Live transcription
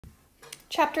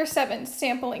Chapter 7,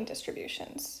 Sampling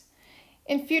Distributions.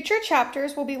 In future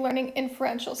chapters, we'll be learning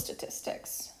inferential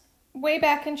statistics. Way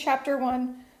back in Chapter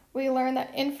 1, we learned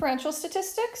that inferential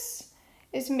statistics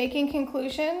is making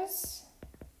conclusions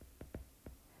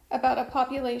about a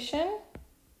population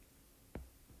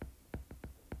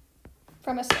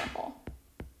from a sample.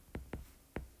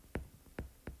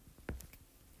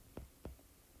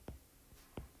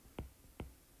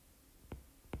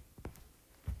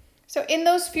 So in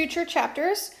those future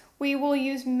chapters, we will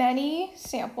use many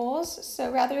samples.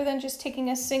 So rather than just taking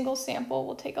a single sample,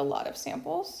 we'll take a lot of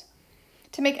samples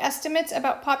to make estimates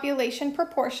about population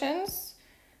proportions.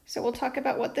 So we'll talk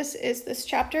about what this is this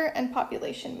chapter and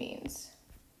population means.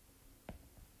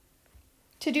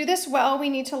 To do this well, we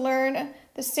need to learn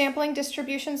the sampling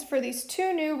distributions for these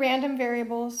two new random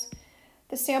variables.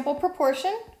 The sample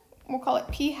proportion, we'll call it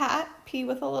p hat, p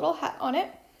with a little hat on it,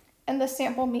 and the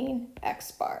sample mean,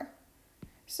 x bar.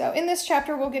 So in this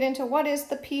chapter, we'll get into what is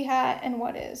the p hat and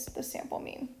what is the sample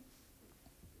mean.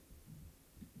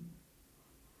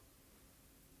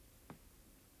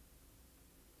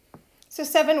 So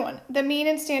 7.1, the mean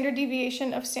and standard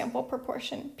deviation of sample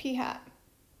proportion, p hat.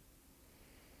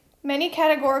 Many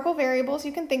categorical variables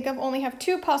you can think of only have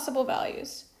two possible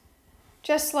values,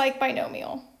 just like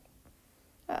binomial.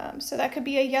 So that could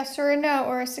be a yes or a no,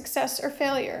 or a success or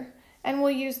failure, and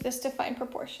we'll use this to find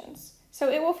proportions. So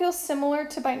it will feel similar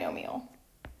to binomial.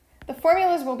 The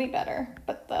formulas will be better,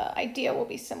 but the idea will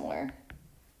be similar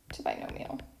to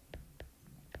binomial,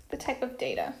 the type of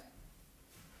data.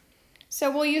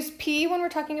 So we'll use p when we're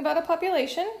talking about a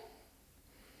population,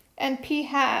 and p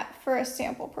hat for a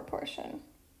sample proportion.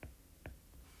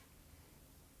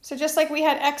 So just like we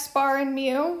had x bar and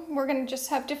mu, we're going to just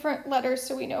have different letters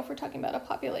so we know if we're talking about a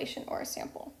population or a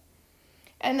sample.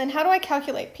 And then how do I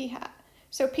calculate p hat?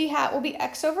 So p hat will be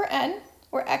x over n,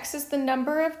 where x is the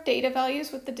number of data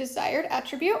values with the desired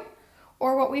attribute,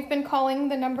 or what we've been calling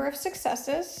the number of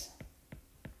successes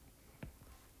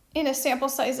in a sample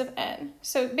size of n.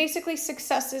 So basically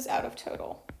successes out of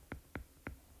total.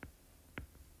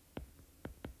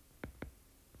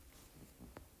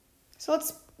 So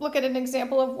let's look at an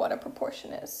example of what a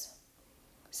proportion is.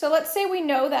 So let's say we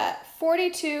know that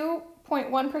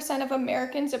 42.1% of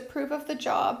Americans approve of the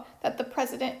job that the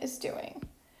president is doing.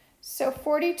 So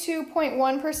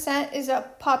 42.1% is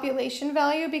a population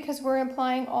value because we're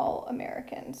implying all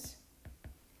Americans.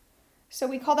 So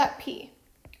we call that P.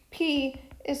 P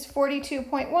is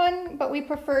 42.1, but we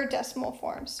prefer decimal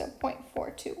form, so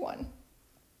 0.421.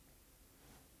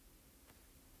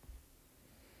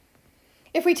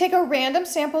 If we take a random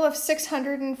sample of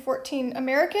 614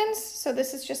 Americans, so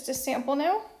this is just a sample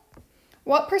now,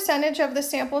 what percentage of the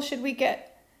sample should we get?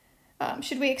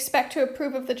 Should we expect to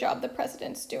approve of the job the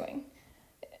president's doing?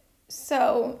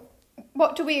 So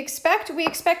what do we expect? We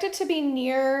expect it to be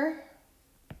near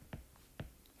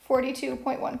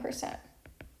 42.1%.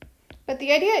 But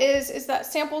the idea is that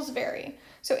samples vary.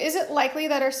 So is it likely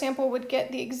that our sample would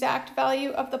get the exact value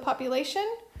of the population?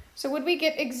 So would we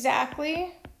get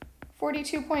exactly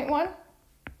 42.1?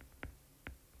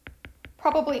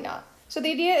 Probably not. So the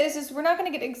idea is we're not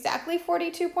going to get exactly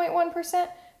 42.1%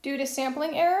 due to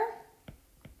sampling error.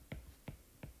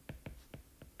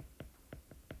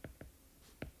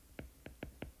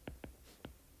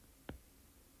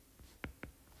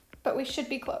 But we should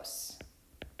be close.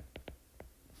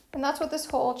 And that's what this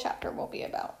whole chapter will be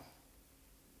about.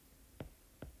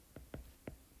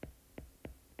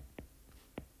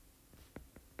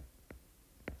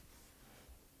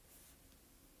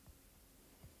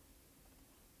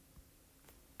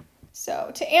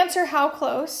 So to answer how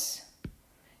close,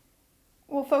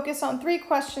 we'll focus on 3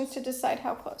 questions to decide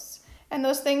how close. And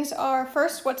those things are,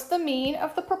 first, what's the mean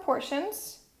of the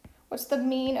proportions? What's the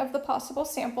mean of the possible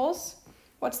samples?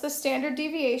 What's the standard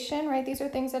deviation, right? These are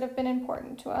things that have been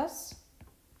important to us.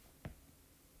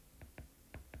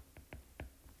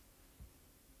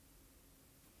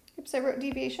 Oops, I wrote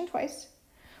deviation twice.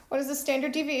 What is the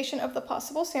standard deviation of the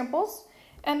possible samples?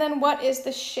 And then what is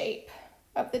the shape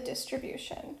of the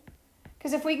distribution?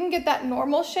 Because if we can get that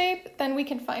normal shape, then we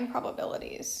can find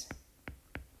probabilities.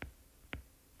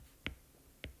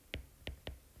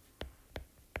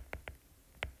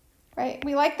 Right?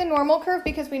 We like the normal curve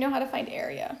because we know how to find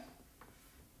area.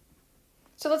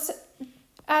 So let's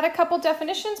add a couple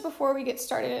definitions before we get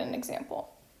started in an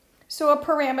example. So a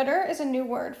parameter is a new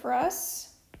word for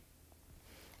us.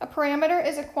 A parameter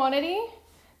is a quantity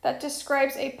that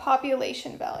describes a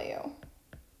population value.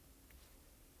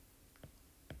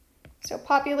 So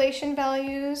population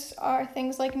values are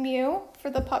things like mu for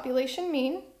the population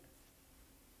mean.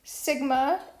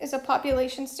 Sigma is a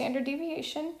population standard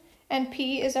deviation. and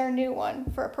P is our new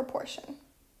one for a proportion.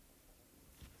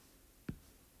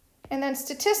 And then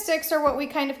statistics are what we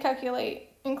kind of calculate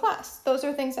in class. Those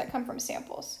are things that come from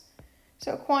samples.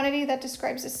 So a quantity that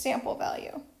describes a sample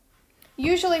value.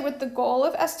 Usually with the goal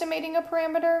of estimating a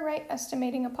parameter, right?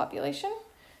 Estimating a population.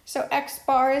 So X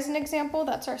bar is an example,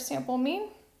 that's our sample mean.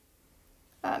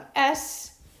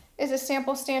 S is a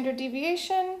sample standard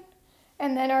deviation,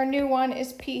 and then our new one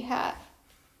is P hat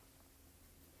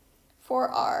for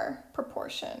our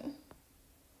proportion.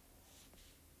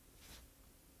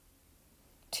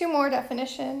 Two more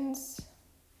definitions.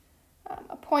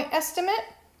 A point estimate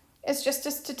is just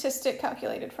a statistic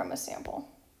calculated from a sample.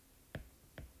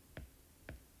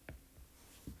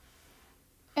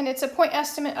 And it's a point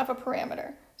estimate of a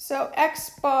parameter. So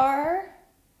X bar,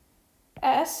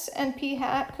 S, and P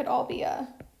hat could all be a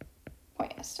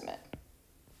point estimate.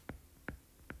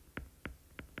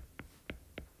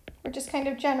 We're just kind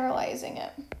of generalizing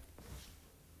it.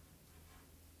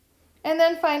 And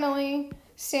then finally,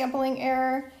 sampling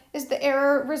error is the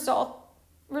error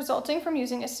resulting from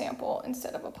using a sample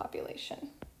instead of a population.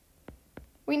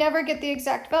 We never get the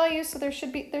exact value, so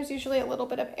there's usually a little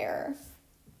bit of error.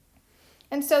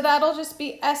 And so that'll just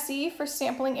be SE for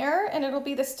sampling error, and it'll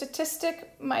be the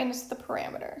statistic minus the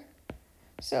parameter.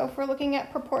 So if we're looking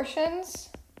at proportions,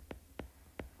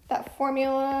 that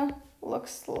formula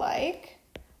looks like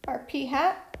our P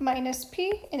hat minus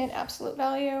P in an absolute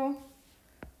value.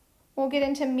 We'll get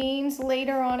into means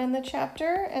later on in the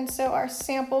chapter, and so our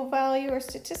sample value or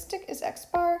statistic is X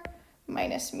bar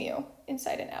minus mu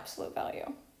inside an absolute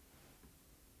value.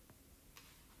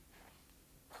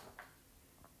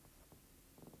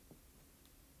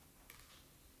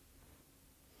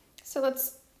 So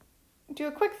let's do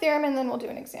a quick theorem and then we'll do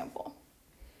an example.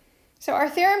 So our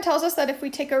theorem tells us that if we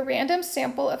take a random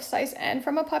sample of size n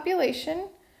from a population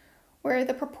where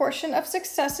the proportion of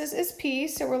successes is p,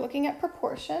 so we're looking at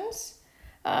proportions,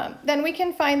 then we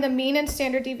can find the mean and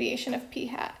standard deviation of p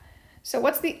hat. So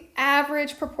what's the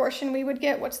average proportion we would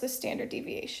get? What's the standard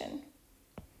deviation?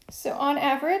 So on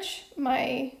average,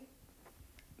 my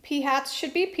p hats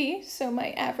should be p, so my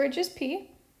average is p.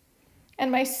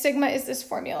 And my sigma is this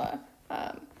formula,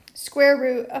 square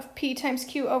root of p times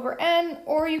q over n,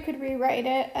 or you could rewrite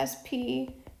it as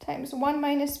p times 1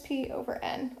 minus p over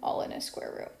n, all in a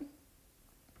square root.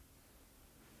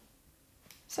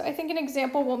 So I think an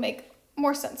example will make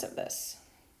more sense of this.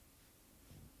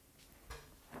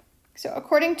 So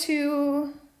according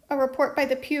to a report by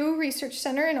the Pew Research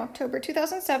Center in October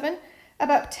 2007,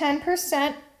 about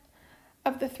 10%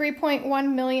 of the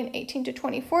 3.1 million 18 to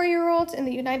 24-year-olds in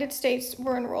the United States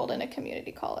were enrolled in a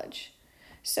community college.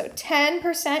 So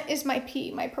 10% is my P,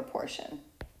 my proportion.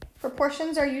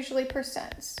 Proportions are usually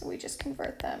percents, so we just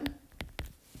convert them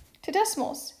to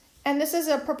decimals. And this is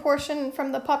a proportion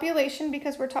from the population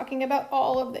because we're talking about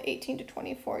all of the 18 to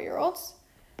 24-year-olds.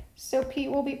 So P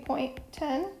will be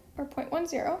 0.10 or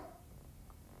 0.10.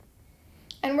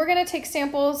 And we're going to take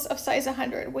samples of size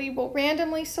 100. We will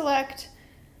randomly select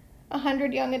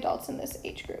 100 young adults in this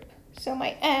age group. So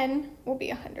my N will be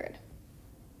 100.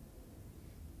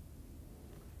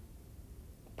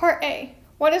 Part A,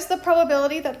 what is the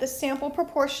probability that the sample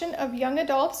proportion of young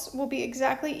adults will be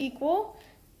exactly equal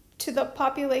to the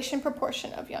population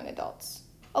proportion of young adults?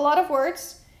 A lot of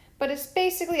words, but it's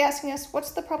basically asking us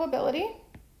what's the probability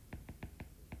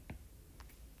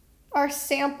our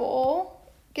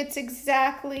sample gets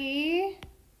exactly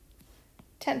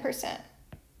 10%.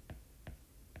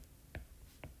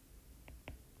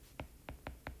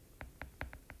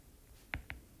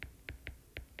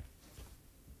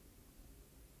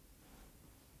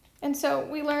 And so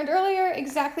we learned earlier,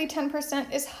 exactly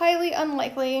 10% is highly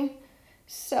unlikely,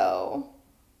 so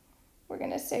we're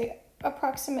going to say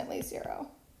approximately 0.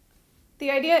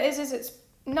 The idea is it's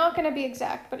not going to be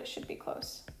exact, but it should be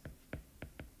close.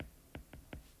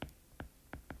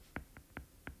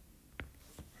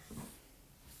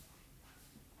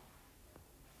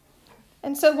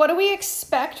 And so what do we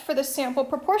expect for the sample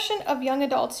proportion of young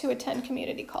adults who attend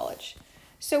community college?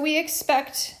 So we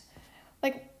expect,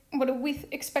 what do we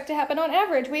expect to happen on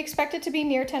average? We expect it to be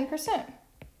near 10%,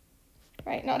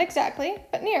 right? Not exactly,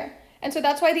 but near. And so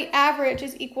that's why the average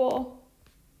is equal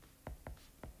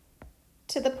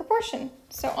to the proportion.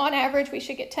 So on average, we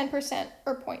should get 10%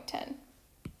 or 0.10.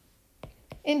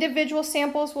 Individual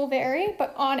samples will vary,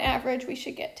 but on average, we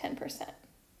should get 10%.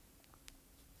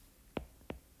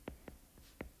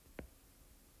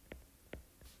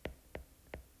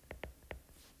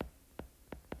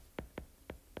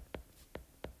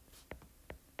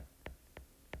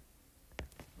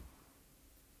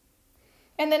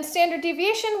 And then standard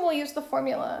deviation, we'll use the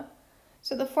formula.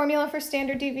 So the formula for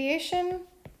standard deviation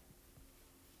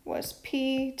was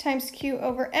P times Q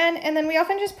over N, and then we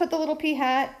often just put the little p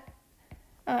hat.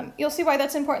 You'll see why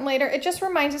that's important later. It just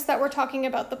reminds us that we're talking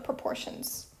about the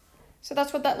proportions. So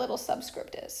that's what that little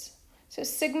subscript is. So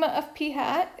sigma of p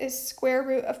hat is square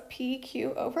root of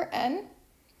PQ over N.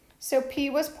 So P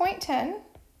was 0.10,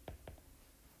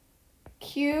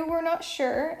 Q we're not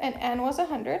sure, and N was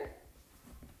 100.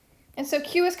 And so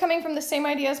Q is coming from the same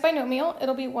idea as binomial.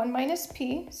 It'll be 1 minus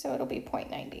P, so it'll be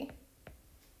 0.90.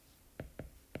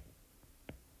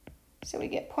 So we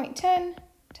get 0.10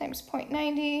 times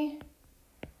 0.90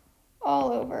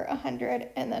 all over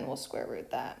 100, and then we'll square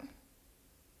root that.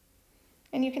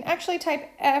 And you can actually type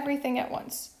everything at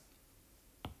once.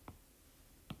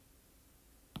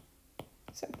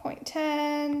 So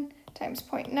 0.10 times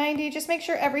 0.90, just make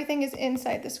sure everything is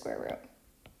inside the square root.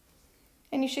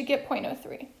 And you should get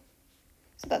 0.03.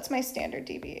 So that's my standard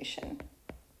deviation.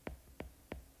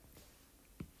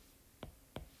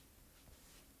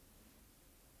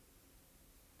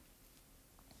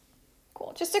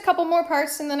 Cool, just a couple more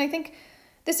parts, and then I think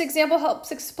this example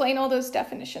helps explain all those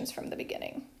definitions from the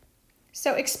beginning.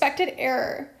 So expected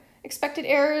error. Expected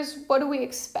error is what do we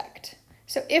expect?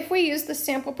 So if we use the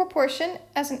sample proportion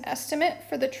as an estimate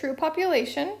for the true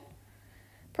population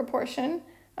proportion,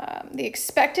 the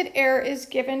expected error is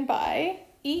given by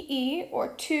EE, or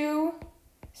 2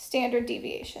 standard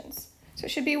deviations. So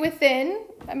it should be within,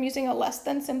 I'm using a less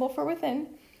than symbol for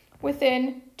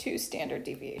within 2 standard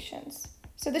deviations.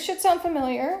 So this should sound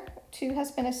familiar. 2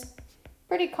 has been a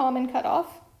pretty common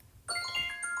cutoff.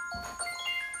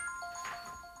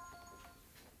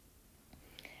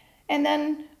 And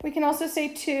then we can also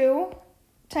say 2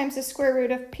 times the square root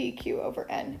of PQ over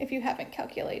N if you haven't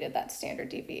calculated that standard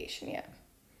deviation yet.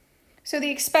 So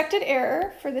the expected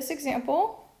error for this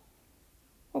example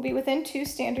will be within 2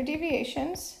 standard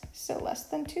deviations, so less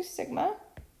than 2 sigma.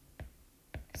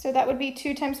 So that would be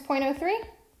 2 times 0.03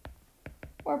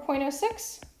 or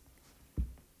 0.06.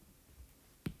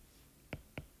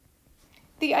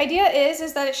 The idea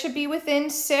is that it should be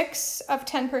within 6 of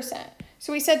 10%.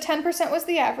 So we said 10% was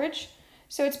the average,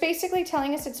 so it's basically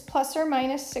telling us it's plus or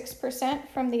minus 6%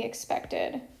 from the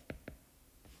expected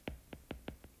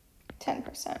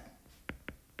 10%.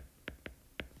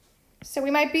 So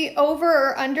we might be over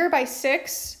or under by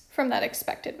 6 from that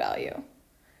expected value.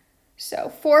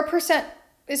 So 4%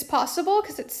 is possible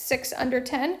because it's 6 under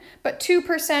 10, but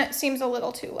 2% seems a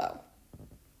little too low.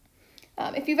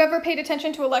 If you've ever paid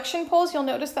attention to election polls, you'll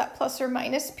notice that plus or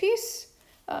minus piece,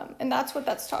 and that's what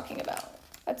that's talking about.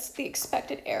 That's the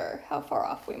expected error, how far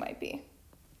off we might be.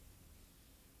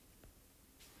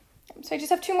 So I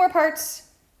just have 2 more parts.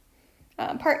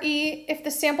 Part E, if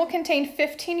the sample contained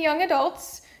 15 young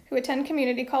adults who attend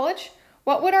community college,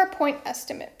 what would our point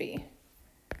estimate be?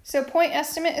 So point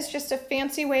estimate is just a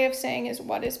fancy way of saying is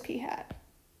what is p hat.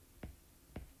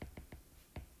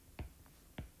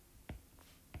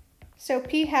 So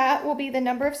p hat will be the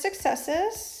number of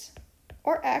successes,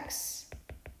 or x,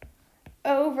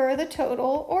 over the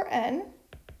total, or n.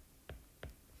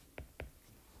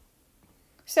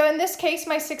 So in this case,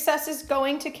 my success is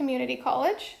going to community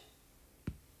college.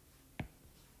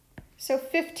 So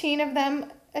 15 of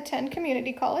them attend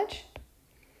community college.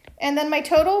 And then my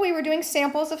total, we were doing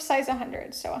samples of size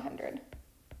 100, so 100.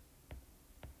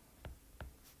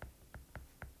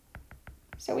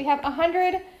 So we have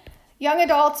 100 young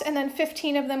adults, and then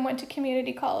 15 of them went to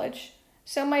community college.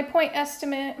 So my point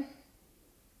estimate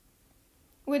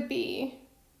would be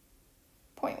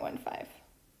 0.15.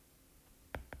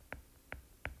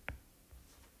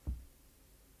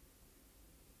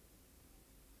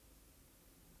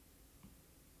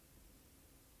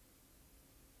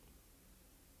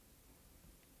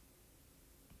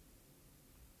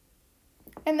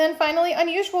 And then finally,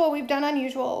 unusual. We've done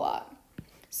unusual a lot.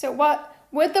 So what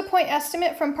would the point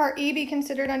estimate from part E be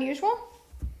considered unusual?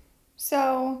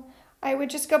 So I would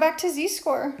just go back to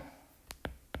z-score.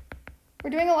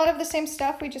 We're doing a lot of the same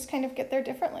stuff, we just kind of get there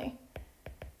differently.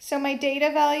 So my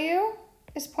data value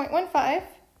is 0.15.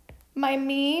 My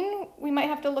mean, we might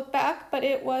have to look back, but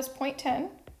it was 0.10.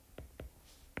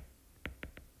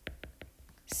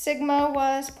 Sigma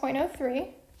was 0.03,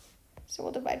 so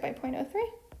we'll divide by 0.03.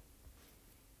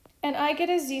 And I get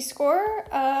a z-score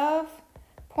of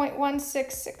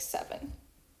 0.1667.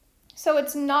 So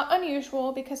it's not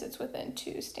unusual because it's within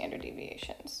 2 standard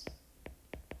deviations.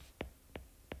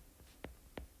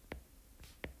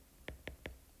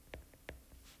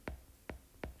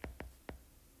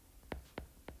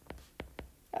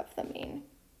 Of the mean.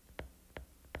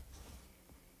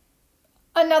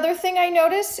 Another thing I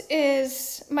notice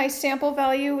is my sample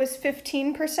value was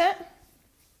 15%.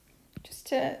 Just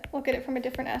to look at it from a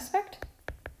different aspect.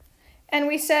 And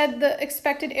we said the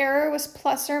expected error was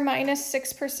plus or minus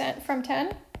 6% from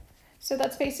 10. So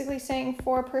that's basically saying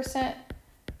 4%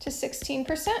 to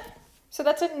 16%. So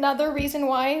that's another reason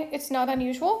why it's not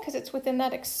unusual, because it's within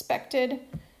that expected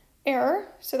error.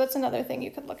 So that's another thing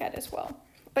you could look at as well.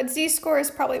 But z-score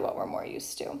is probably what we're more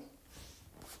used to.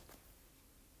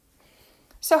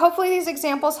 So hopefully these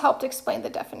examples helped explain the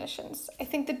definitions. I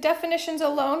think the definitions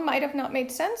alone might have not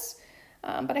made sense,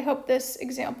 but I hope this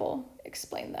example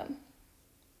explained them.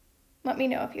 Let me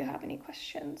know if you have any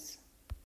questions.